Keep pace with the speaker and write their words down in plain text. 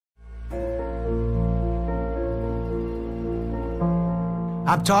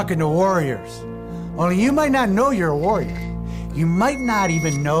I'm talking to warriors. Only you might not know you're a warrior. You might not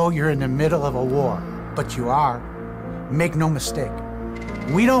even know you're in the middle of a war, but you are. Make no mistake.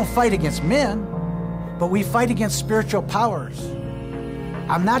 We don't fight against men, but we fight against spiritual powers.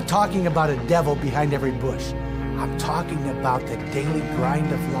 I'm not talking about a devil behind every bush. I'm talking about the daily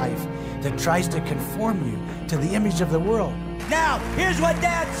grind of life that tries to conform you to the image of the world. Now, here's what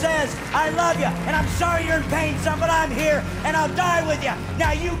Dad says. I love you, and I'm sorry you're in pain, son, but I'm here, and I'll die with you.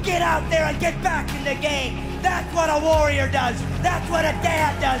 Now you get out there and get back in the game. That's what a warrior does. That's what a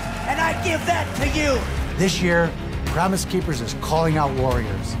dad does, and I give that to you. This year, Promise Keepers is calling out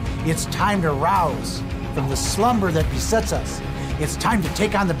warriors. It's time to rouse from the slumber that besets us. It's time to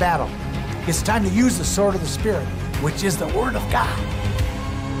take on the battle. It's time to use the sword of the Spirit, which is the Word of God.